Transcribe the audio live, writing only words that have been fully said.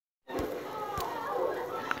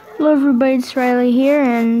Hello everybody, it's Riley here,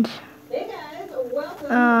 and hey guys,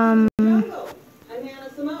 welcome to Jungle. I'm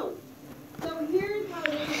Hannah Simone. So here's how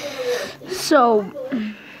this is going to work. so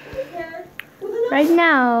right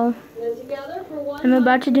now I'm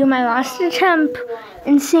about to do my last attempt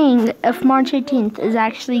in seeing if March 18th is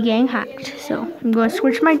actually getting hacked. So I'm going to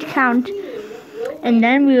switch my account, and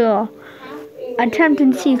then we will attempt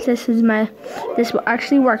and see if this will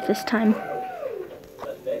actually work this time.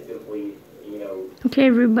 Okay,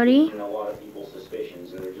 everybody.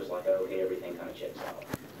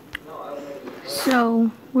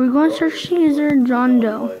 So we're going to search the user John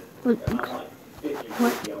Doe. What?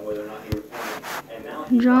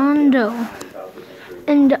 John Doe.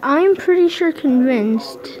 And I'm pretty sure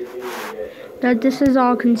convinced that this is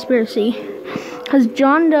all conspiracy, because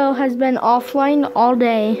John Doe has been offline all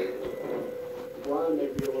day. Ron may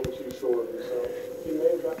be a little too sure of himself. He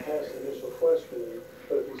may have got past the initial questioning,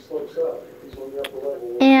 but if he slips up, he's on the upper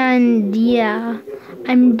level. And yeah,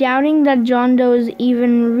 I'm doubting that John Doe is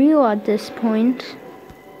even real at this point.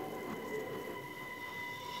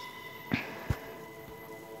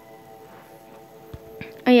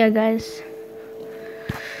 Oh yeah, guys.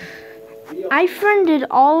 I friended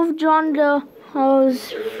all of John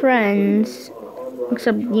Doe's friends,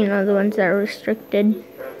 except, you know, the ones that are restricted.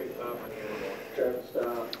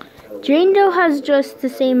 Jane Doe has just the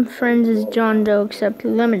same friends as John Doe, except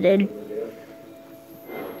limited.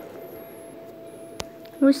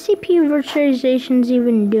 What's CPU virtualization's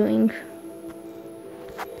even doing?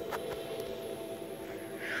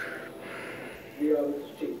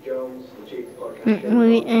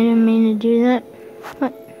 Wait, I didn't mean to do that.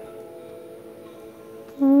 What?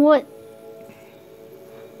 What?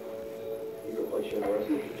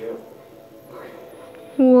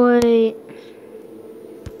 Wait.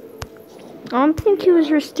 I don't think he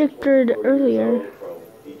was restricted earlier.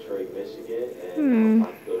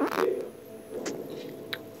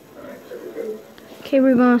 Okay,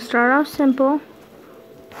 we're gonna start off simple.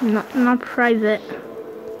 Not private.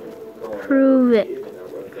 Prove it.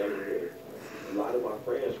 A lot of my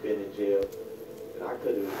friends been in jail, and I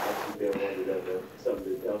could have actually been one of them. Some of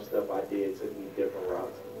the dumb stuff I did took me different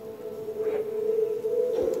routes.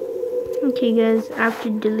 Okay, guys, I have to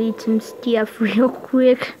delete some stuff real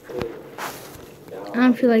quick. I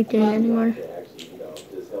don't feel like doing it anymore.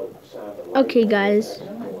 Okay, guys.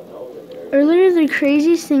 Earlier, the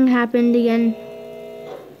craziest thing happened again.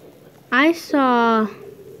 I saw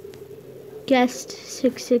Guest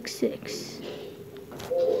 666.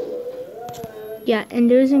 Yeah,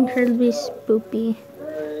 and it was incredibly spooky.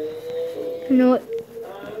 You know what?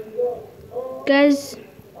 Guys.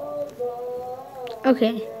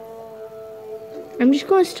 Okay. I'm just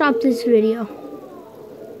going to stop this video.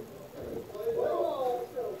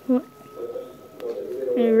 What?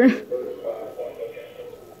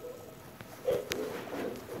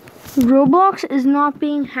 Roblox is not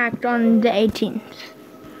being hacked on the 18th.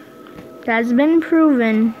 That's been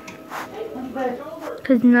proven,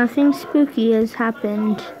 because nothing spooky has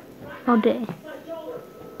happened all day.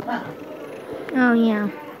 Oh yeah.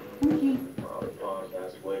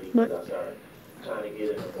 But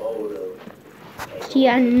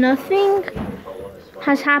yeah, nothing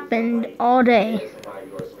has happened all day.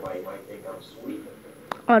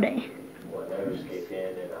 All day.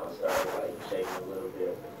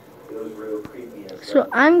 So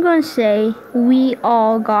I'm going to say we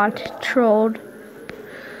all got trolled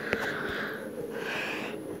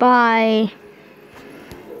by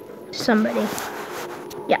somebody.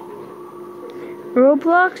 Yeah.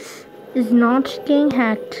 Roblox is not getting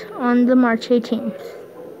hacked on the March 18th.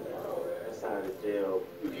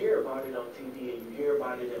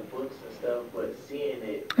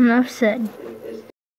 Enough said.